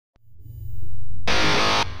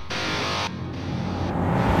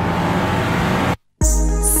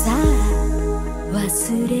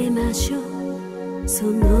そ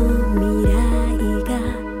の未来が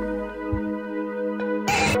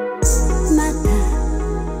また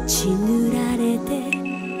血塗られて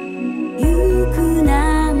ゆくな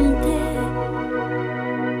んて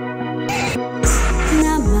生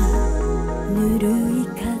ぬるい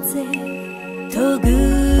風とぐ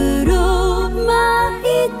ろ巻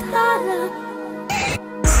いたら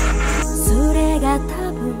それが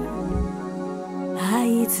多分合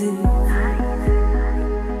図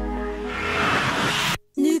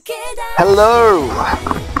Hello!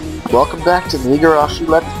 Welcome back to the Higurashi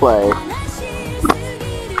Let's Play.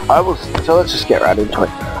 So let's just get right into it.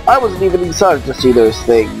 I wasn't even excited to see those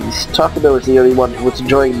things. Takano was the only one who was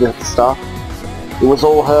enjoying this stuff. It was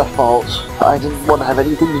all her fault. I didn't want to have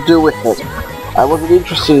anything to do with it. I wasn't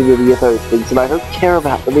interested in any of those things, and I don't care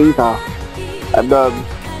about them either. And,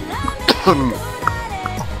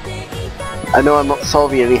 I know I'm not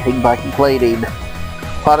solving anything by complaining.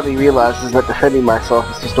 Part of me realizes that defending myself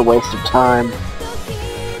is just a waste of time.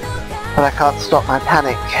 But I can't stop my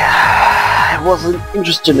panic. I wasn't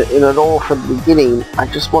interested in it all from the beginning. I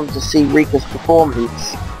just wanted to see Rika's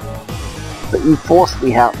performance. But you forced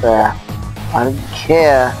me out there. I didn't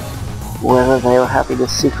care whether they were having a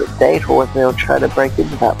secret date or whether they were trying to break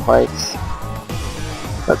into that place.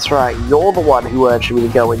 That's right, you're the one who urged me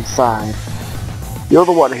to go inside. You're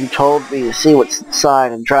the one who told me to see what's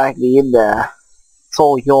inside and dragged me in there. It's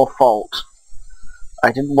all your fault.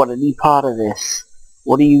 I didn't want any part of this.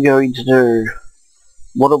 What are you going to do?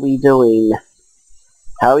 What are we doing?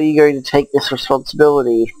 How are you going to take this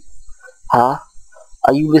responsibility? Huh?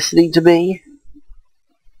 Are you listening to me?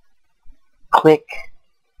 Click.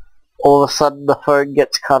 All of a sudden the phone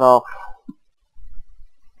gets cut off.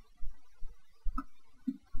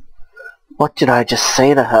 What did I just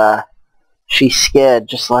say to her? She's scared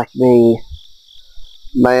just like me.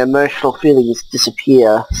 My emotional feelings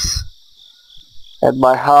disappear, and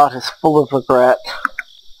my heart is full of regret.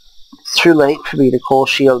 It's too late for me to call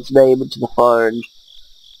Shion's name into the phone.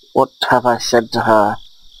 What have I said to her?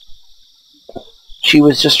 She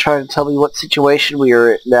was just trying to tell me what situation we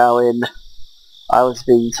were now in. I was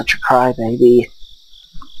being such a crybaby.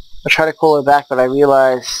 I tried to call her back, but I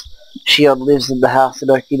realized Shion lives in the house in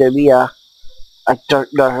Okinomiya. I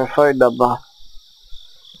don't know her phone number.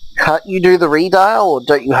 Can't you do the redial, or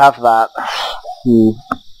don't you have that?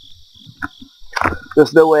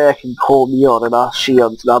 There's no way I can call Neon and ask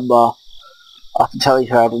Shion's number after telling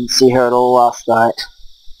her I didn't see her at all last night.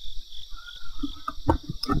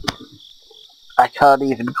 I can't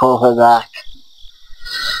even call her back.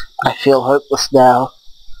 I feel hopeless now.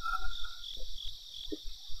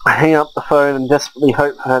 I hang up the phone and desperately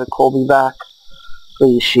hope for her to call me back.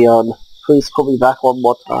 Please, Shion. Please call me back one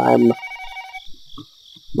more time.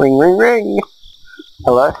 Ring, ring, ring!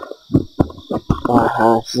 Hello?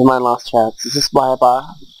 This is my last chance. Is this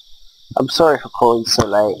Mayaba? I'm sorry for calling so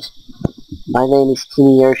late. My name is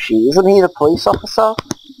Higurashi. Isn't he the police officer?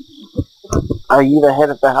 Are you the head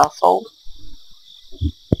of the household?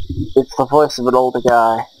 It's the voice of an older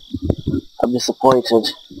guy. I'm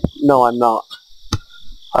disappointed. No, I'm not.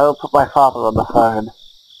 I will put my father on the phone.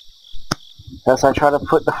 As I try to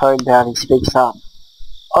put the phone down, he speaks up.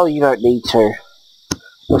 Oh, you don't need to.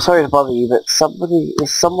 I'm sorry to bother you, but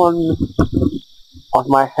is someone of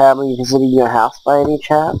my family visiting your house by any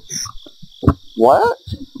chance? What?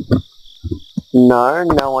 No,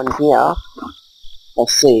 no one here. I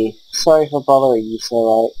see. Sorry for bothering you so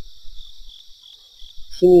late.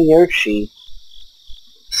 Higurashi.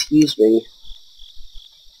 Excuse me.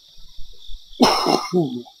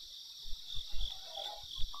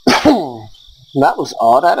 That was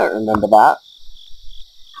odd. I don't remember that.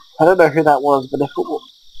 I don't know who that was, but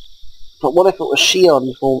what if it was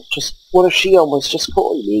Shion? What if Shion was just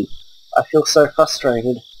calling me? I feel so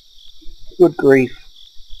frustrated. Good grief.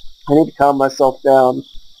 I need to calm myself down.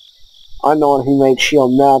 I'm the one who made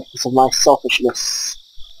Shion mad because of my selfishness.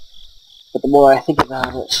 But the more I think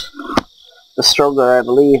about it, the stronger I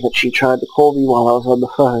believe that she tried to call me while I was on the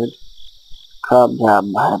phone. Calm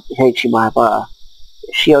down, Heiichi Maibara.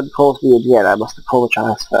 If Shion calls me again, I must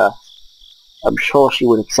apologize first. I'm sure she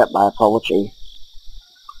would accept my apology.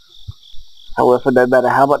 However, no matter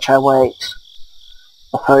how much I wait,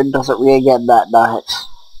 the phone doesn't ring again that night.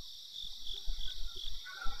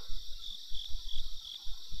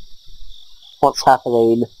 What's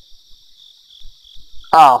happening?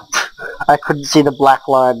 Oh, I couldn't see the black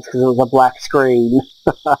lines because it was a black screen.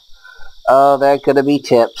 Oh, they're gonna be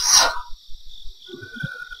tips.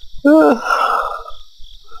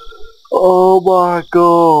 Oh my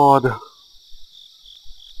god.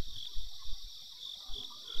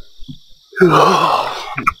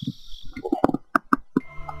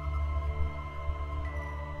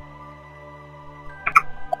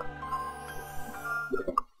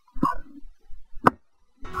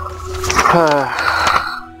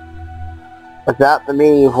 About the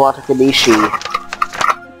meaning of Watakanishi.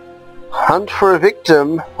 Hunt for a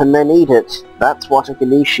victim and then eat it. That's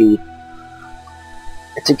Watakanishi.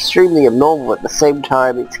 It's extremely abnormal. At the same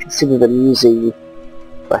time, it's considered amusing.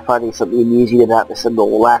 By finding something amusing about this and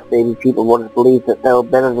all that, maybe people wanted to believe that they were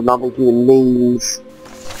better than other human beings.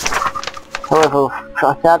 However,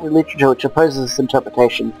 I found in literature which opposes this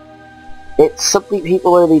interpretation. It's something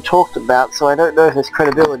people only talked about, so I don't know if there's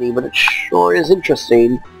credibility, but it sure is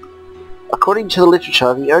interesting. According to the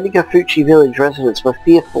literature, the Onigafuchi village residents were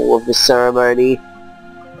fearful of this ceremony.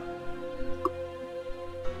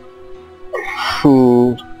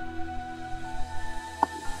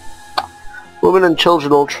 Women and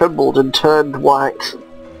children all trembled and turned white.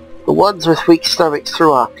 The ones with weak stomachs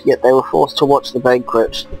threw up, yet they were forced to watch the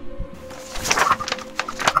banquet.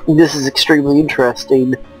 This is extremely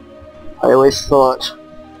interesting. I always thought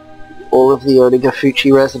all of the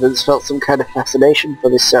Onigafuchi residents felt some kind of fascination for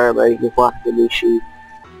this ceremony of Watakanishi.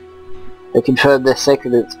 They confirmed their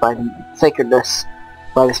sacredness by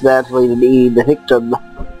dismantling and eating the victim.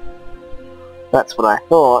 That's what I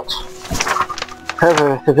thought.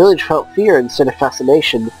 However, the village felt fear instead of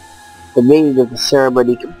fascination. The meaning of the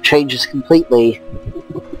ceremony changes completely.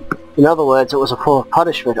 In other words, it was a form of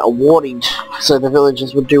punishment, a warning, so the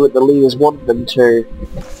villagers would do what the leaders wanted them to.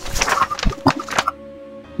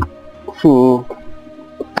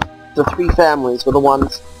 The three families were the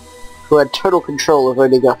ones who had total control of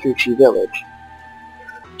Onigafuchi village.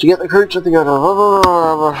 To get the courage of the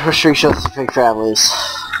three specific families.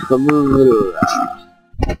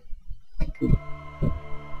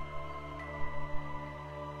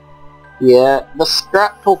 Yeah, the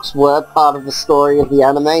scrapbooks were part of the story of the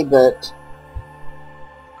anime, but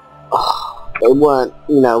they weren't,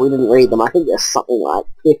 we didn't read them. I think there's something like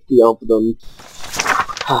 50 of them.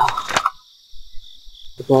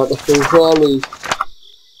 About the three families.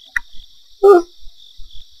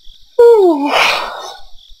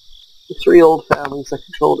 The three old families that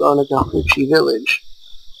controlled Onigafuchi village.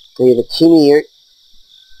 They the Kimiyoshi.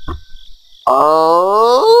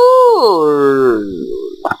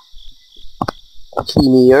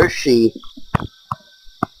 Kimiyoshi,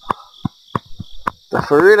 the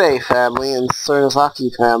Furude family, and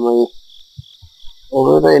Sonozaki family.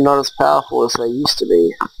 Although they're not as powerful as they used to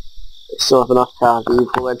be, they still have enough power to be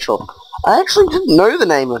influential. I actually didn't know the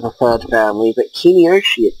name of the third family, but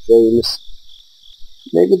Kimiyoshi it seems.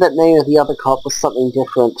 Maybe that name of the other cult was something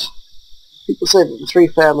different. People say that the three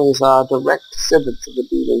families are direct descendants of the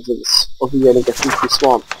demons of the Onigafuchi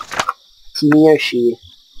swamp.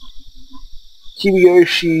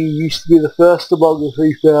 Kimiyoshi used to be the first among the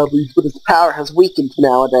three families, but its power has weakened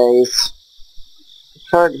nowadays. The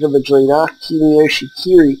current village leader, Kimiyoshi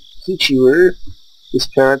Kichiru, his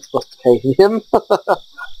parents must have hated him,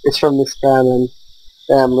 is from this family.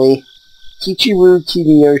 Kichiru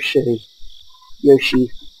Kimiyoshi.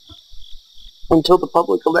 Until the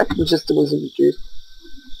public election system was introduced,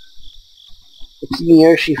 the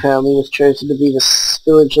Kimiyoshi family was chosen to be the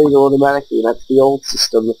village leader automatically. That's the old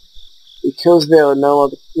system. Because there was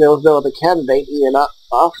no other candidate, even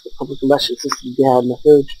after the public election system began, the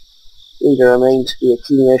village leader remained to be a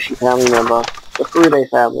Kimiyoshi family member, the Furude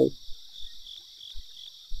family.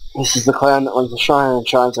 This is the clan that owns the shrine and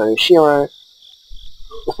shrines on Ushiro.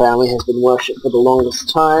 The family has been worshipped for the longest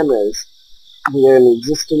time as the only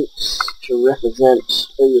existence to represent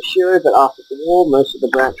Ushiro, but after the war, most of the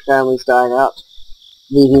branch families died out,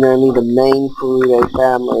 leaving only the main Furude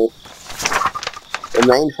family. The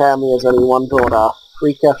main family has only one daughter,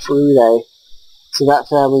 Rika Furude, so that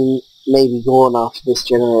family may be gone after this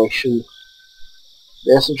generation.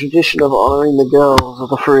 There's a tradition of honouring the girls of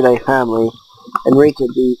the Furude family, and Rika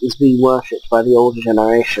is being worshipped by the older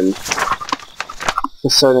generation, the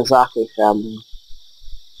Sonozaki family.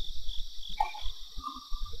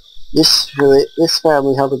 This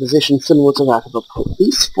family held a position similar to that of a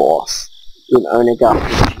police force in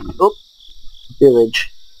Onigafuchi village.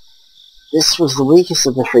 This was the weakest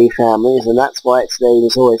of the three families, and that's why its name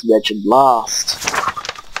is always mentioned last.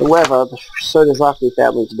 However, the Sonozaki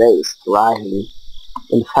family today is thriving.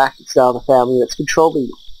 In fact, it's now the family that's controlling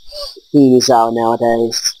Minazawa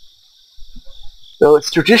nowadays. Though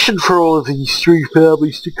it's tradition for all of these three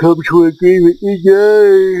families to come to an agreement,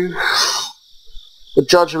 yay! The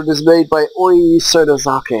judgment is made by Oi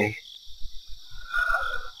Sonozaki.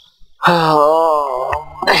 Oh,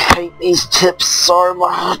 I hate these tips so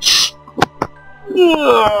much.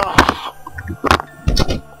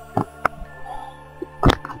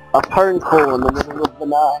 A phone call in the middle of the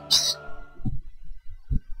night.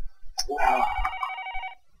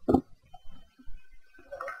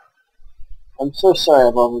 I'm so sorry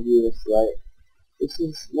I bothered you this late. This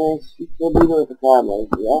is nice. The leader of the family,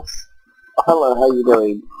 yes? Oh, hello, how you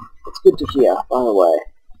doing? It's good to hear, by the way.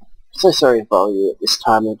 I'm so sorry to bother you at this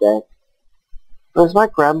time of day. Was my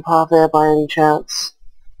grandpa there by any chance?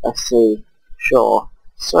 I see. Sure.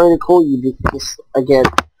 Sorry to call you this again.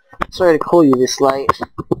 Sorry to call you this late.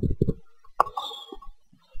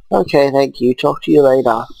 Okay, thank you. Talk to you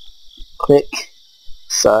later. Click.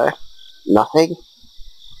 So, nothing?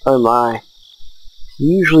 Oh my. He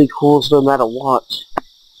usually calls no matter what.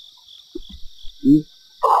 You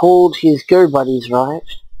called his Go Buddies, right?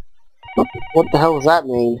 What the hell does that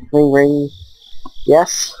mean? Ring ring.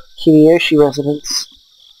 Yes? Kimiyoshi residence.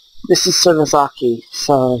 This is Sonozaki.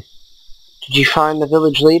 So, did you find the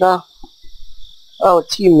village leader? Oh,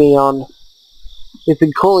 it's you, Mion. We've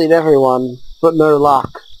been calling everyone, but no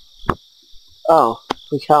luck. Oh,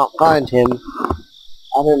 we can't find him.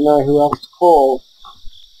 I don't know who else to call.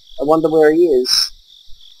 I wonder where he is.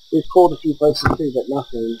 We've called a few places too, but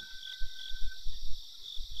nothing.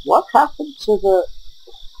 What happened to the...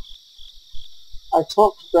 I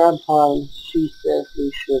talked to Grandpa and she says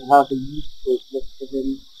we should have a youth group look for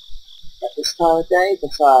him at this time of day.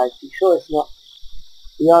 Besides, we sure it's not...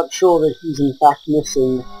 We aren't sure that he's in fact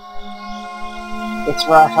missing. It's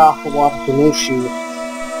right after Watanabe. She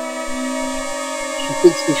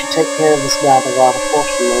thinks we should take care of this matter rather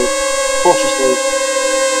cautiously.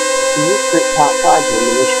 If the youth group can't find him,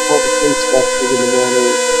 then we should call the police first thing in the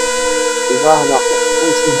morning. We'd rather not get the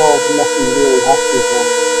police involved unless we really have to.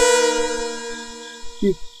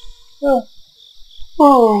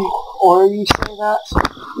 Or you say that?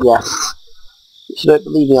 Yes. If you don't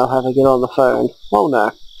believe me, I'll have her get on the phone. Oh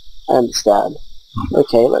no, I understand.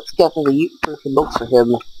 Okay, let's gather the youth group and look for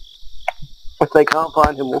him. If they can't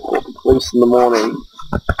find him, we'll call the police in the morning.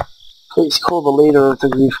 Please call the leader of the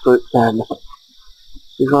youth group then.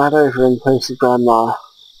 He's right over in place of Grandma.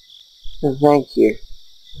 Thank you.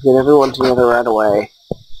 Get everyone together right away.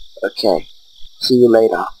 Okay. See you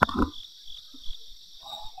later.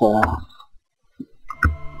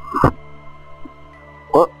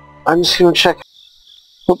 Well, I'm just gonna check.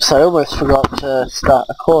 Oops, I almost forgot to start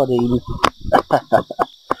recording.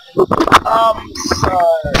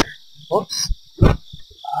 Oops.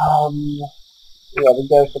 Yeah, we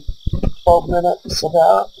go for 12 minutes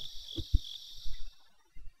about.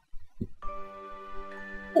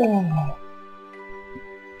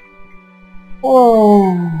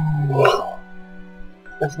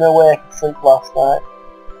 There's no way I could sleep last night.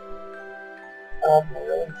 I'm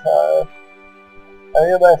really tired. I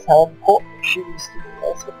realised how important she is to me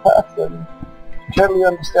as a person. She totally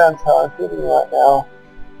understands how I'm feeling right now.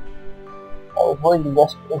 I was waiting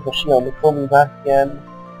desperately for Shion to call me back again.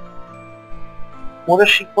 What if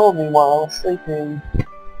she called me while I was sleeping?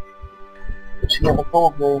 But she never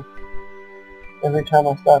called me. Every time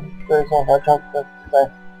I started to doze off, I jumped up because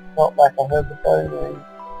I felt like I heard the phone ring.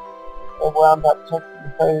 I wound up taking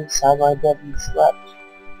the phone inside my bed and slept.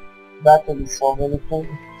 That didn't solve anything.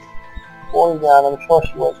 Morning now, I'm sure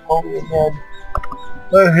she won't call me again.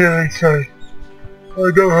 I'm really sorry. I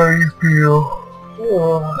know how you feel.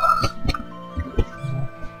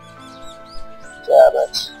 Damn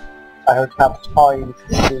it. I don't have time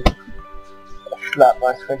to sleep. I slapped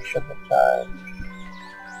my face at the time.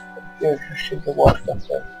 I should have washed up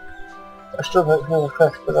there. I still don't feel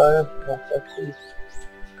fresh, but I am brush my teeth.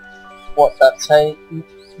 What's that say?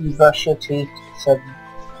 You brush your teeth to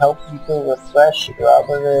help you feel refreshed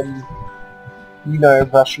rather than, you know,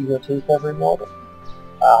 brushing your teeth every morning.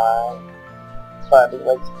 Finally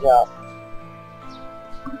wakes me up.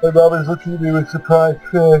 My mom is looking at me with surprise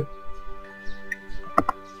face.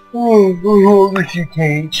 What's wrong with you,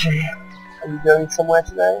 Keiichi? Are you going somewhere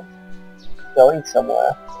today? Going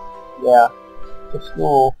somewhere? Yeah, to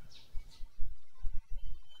school.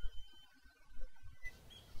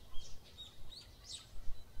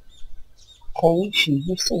 Keiichi,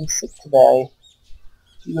 you seem sick today.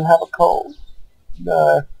 Do you have a cold?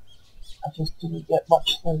 No, I just didn't get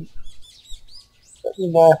much sleep. Let me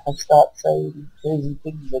know if I start saying crazy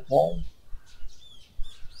things, okay?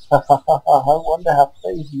 I wonder how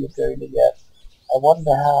crazy you're going to get. I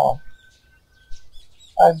wonder how.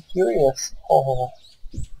 I'm curious. Oh.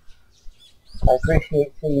 I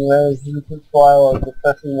appreciate seeing you raise a little smile on a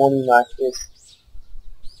depressing morning like this.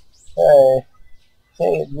 Hey,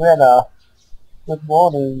 it's Rena. Good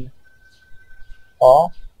morning. Aw,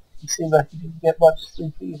 you seem like you didn't get much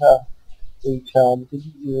sleep either. Didn't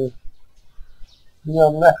you? You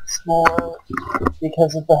left school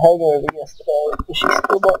because of the hangover yesterday. Is she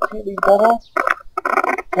still not feeling better?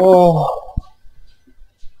 Oh.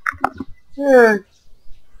 Yeah.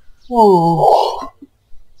 Oh.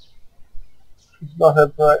 She's not her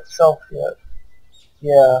bright self yet.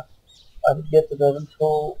 Yeah, I didn't get to bed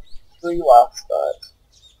until 3 last night.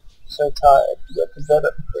 So tired. You went to bed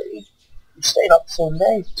at 3. You stayed up so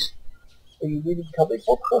late. Are you reading comic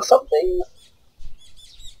book or something?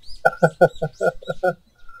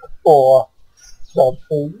 Or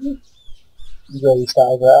something? Raised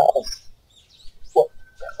eyebrows. What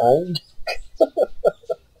kind?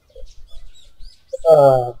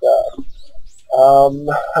 Oh god.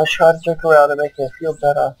 I tried to joke around and make her feel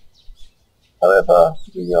better. However,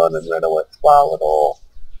 you yawned and Rena won't smile at all.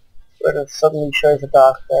 Rena suddenly shows a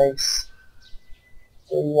dark face.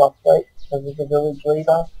 Were you up late because of the village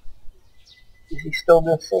leader? Is he still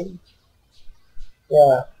missing?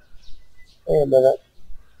 Yeah. Wait a minute.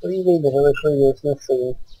 What do you mean the village leader is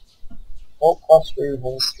missing? Whole classroom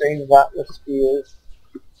has a strange atmosphere.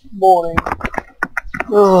 Morning.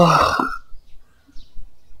 Ugh.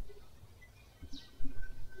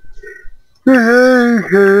 Did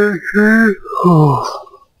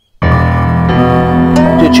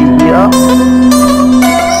you hear?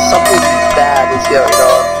 Something bad is going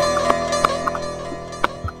on.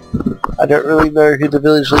 I don't really know who the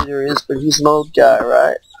village leader is, but he's an old guy,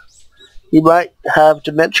 right? He might have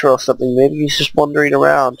dementia or something. Maybe he's just wandering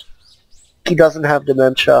around. He doesn't have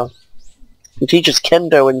dementia. He teaches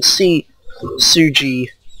kendo and Suji.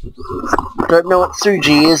 Don't know what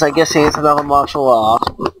Suji is. I guess he is another martial art.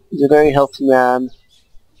 He's a very healthy man.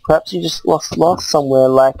 Perhaps he just lost somewhere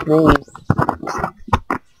like me.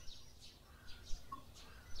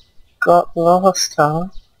 Got lost, huh?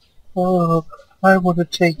 Oh, I want to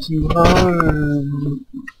take you home.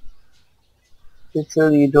 It's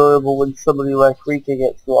really adorable when somebody like Rika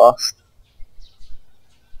gets lost.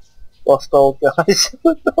 Lost old guys.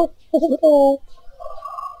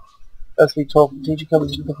 As we talk, the teacher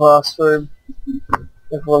comes into the classroom.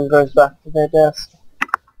 Everyone goes back to their desk.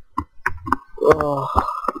 Oh.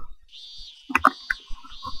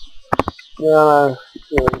 Yeah, I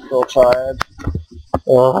really feel tired.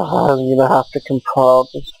 I'm gonna have to compile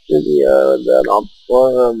this video and then I'll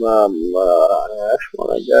put them, I just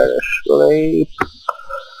wanna go to sleep.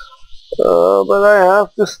 But I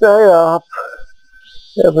have to stay up.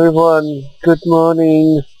 Everyone, good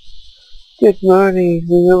morning. Good morning.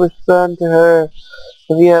 We will respond to her.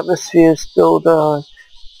 The atmosphere is still dark.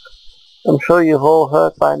 I'm sure you've all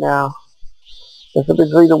heard by now. The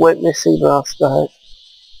village leader went missing last night.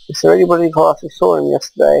 Is there anybody in class who saw him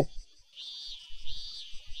yesterday?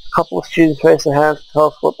 A couple of students raised their hands to tell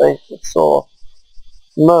us what they saw.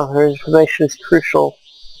 No, her information is crucial.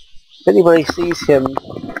 If anybody sees him,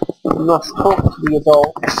 we must talk to the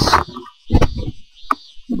adults.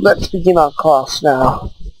 Let's begin our class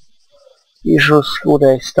now. Usual school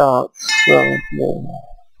day starts.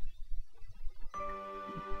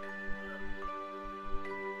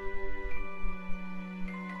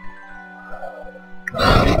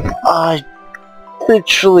 I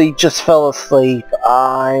literally just fell asleep.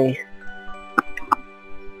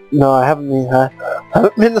 No, I haven't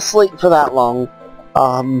been asleep for that long.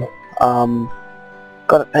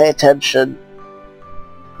 Gotta pay attention.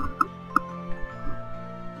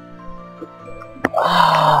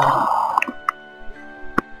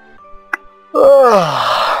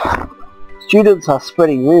 Students are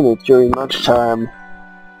spreading rumors during lunchtime.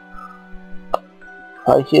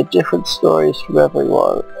 I hear different stories from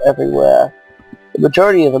everywhere. The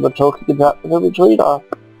majority of them are talking about the village leader.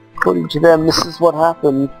 According to them, this is what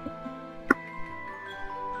happened.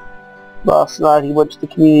 Last night he went to the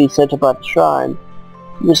community center by the shrine.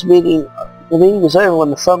 The meeting was over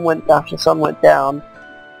when after the sun went down.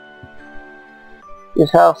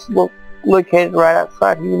 His house located right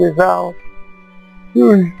outside Huma's house. It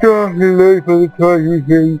was dark and late by the time he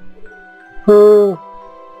came.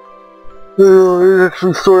 He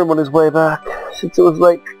actually saw him on his way back. Since it was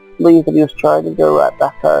late leave that he was trying to go right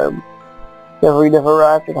back home. He never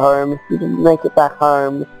arrived at home. He didn't make it back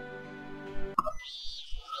home.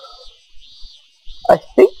 I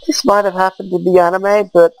think this might have happened in the anime,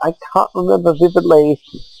 but I can't remember vividly.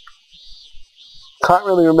 Can't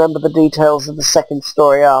really remember the details of the second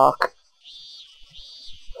story arc.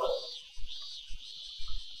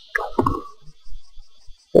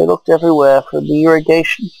 They looked everywhere from the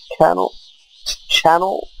irrigation channel.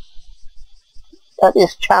 That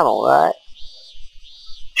is channel, right?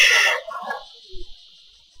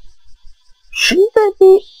 Shouldn't there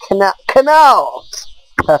be canal?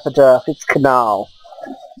 Pepperduff, it's canal.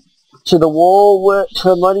 To the wall, to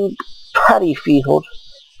the muddy paddy field.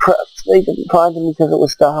 Perhaps they didn't find him because it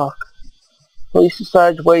was dark. Police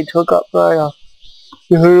decided to wait until it got brighter.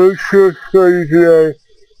 I'm so sorry today.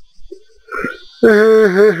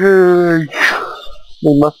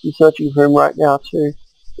 They must be searching for him right now too.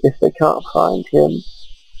 If they can't find him,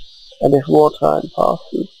 and if wartime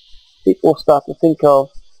passes, people start to think of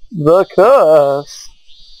the curse.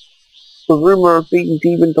 The rumor of being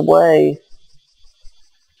demoned away.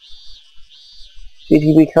 Did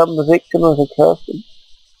he become the victim of the curse?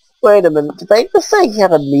 Wait a minute, did they just say he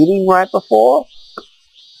had a meeting right before?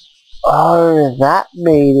 Oh, that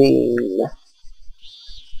meeting.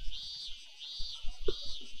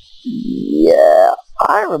 Yeah,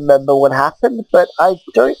 I remember what happened, but I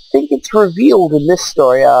don't think it's revealed in this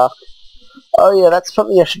story arc. Oh yeah, that's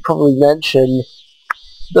something I should probably mention.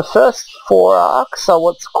 The first 4 arcs are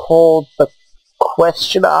what's called the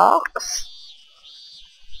question arcs.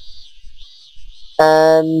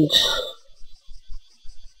 And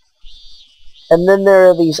then there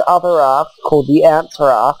are these other arcs called the answer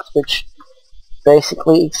arcs, which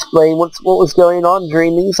basically explain what was going on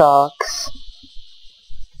during these arcs.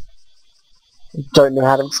 Don't know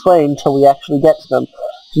how to explain until we actually get to them.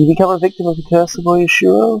 Did you become a victim of the curse of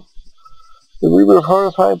Oyashiro? The rumor of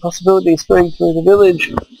horrifying possibilities spreading through the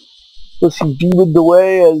village. Was he demoned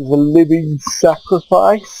away as a living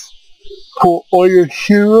sacrifice for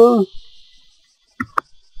Oyashiro?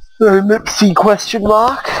 Ellipsy question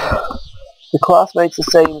mark. The classmates are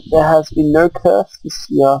saying that there has been no curse this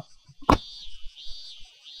year.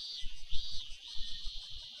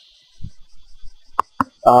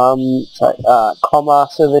 Comma,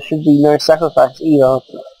 so there should be no sacrifice either.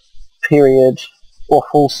 Period. Or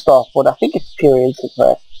full stop. Well, I think it's periods,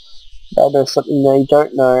 correct. I know something they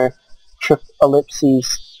don't know.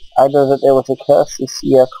 Ellipses. I know that there was a curse this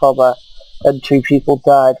year, comma, and 2 people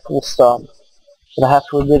died, full stop. But I have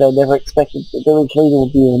to admit, I never expected the village leader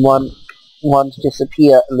would be the one to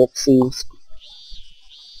disappear, ellipses.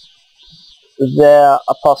 There,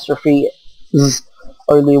 apostrophe, is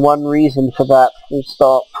only one reason for that, full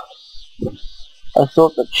stop. I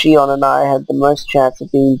thought that Shion and I had the most chance of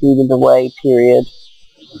being demoned away, period.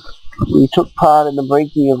 We took part in the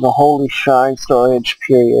breaking of the Holy Shrine storage,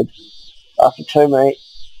 period. After Tometake,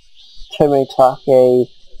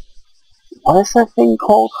 what is that thing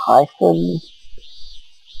called? Hyphen?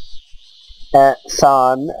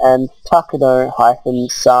 San, and Takano hyphen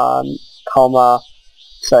San, comma,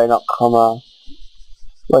 sorry, not comma.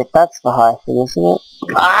 Wait, that's the hyphen, isn't it?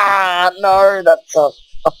 Ah, no, that's a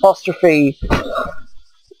apostrophe.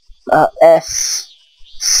 S.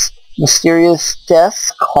 Mysterious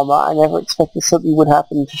death, comma, I never expected something would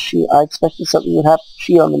happen to she. I expected something would happen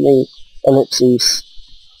to Shion and me, ellipses.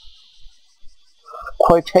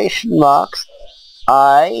 Quotation marks,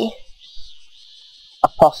 I,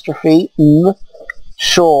 apostrophe,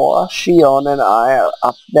 sure, Shion and I are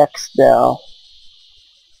up next now.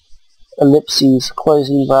 Ellipses,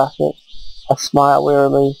 closing bracket. I smile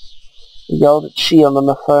wearily. I yelled at Shion on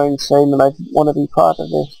the phone saying that I didn't want to be part of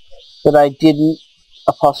this. That I didn't,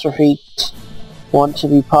 apostrophe, want to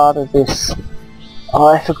be part of this. Oh,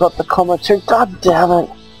 I forgot the comma too, god damn it.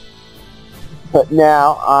 But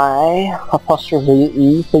now I,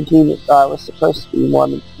 apostrophe, thinking that I was supposed to be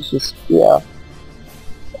one, just, yeah.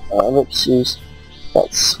 Ellipses.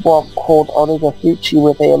 That swamp called Onigafuchi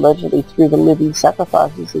where they allegedly threw the living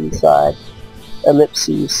sacrifices inside.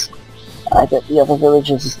 Ellipses. I bet the other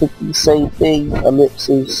villagers are thinking the same thing.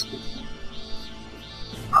 Ellipses.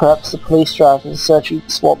 Perhaps the police drivers are searching the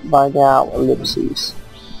swamp by now. Ellipses.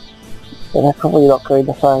 But they're probably not going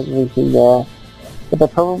to find anything there. But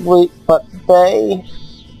they,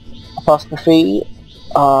 apostrophe,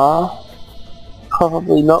 are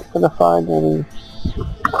probably not going to find any.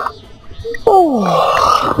 Oh.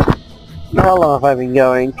 How long have I been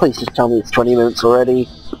going? Please just tell me it's 20 minutes already.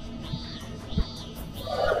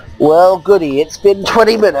 Well, goody, it's been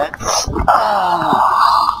 20 minutes.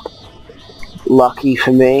 Ah. Lucky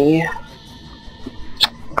for me.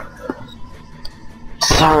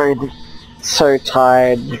 Sorry, so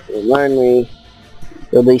tired. I'm only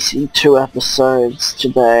releasing 2 episodes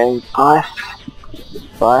today. Bye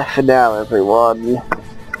for now, everyone.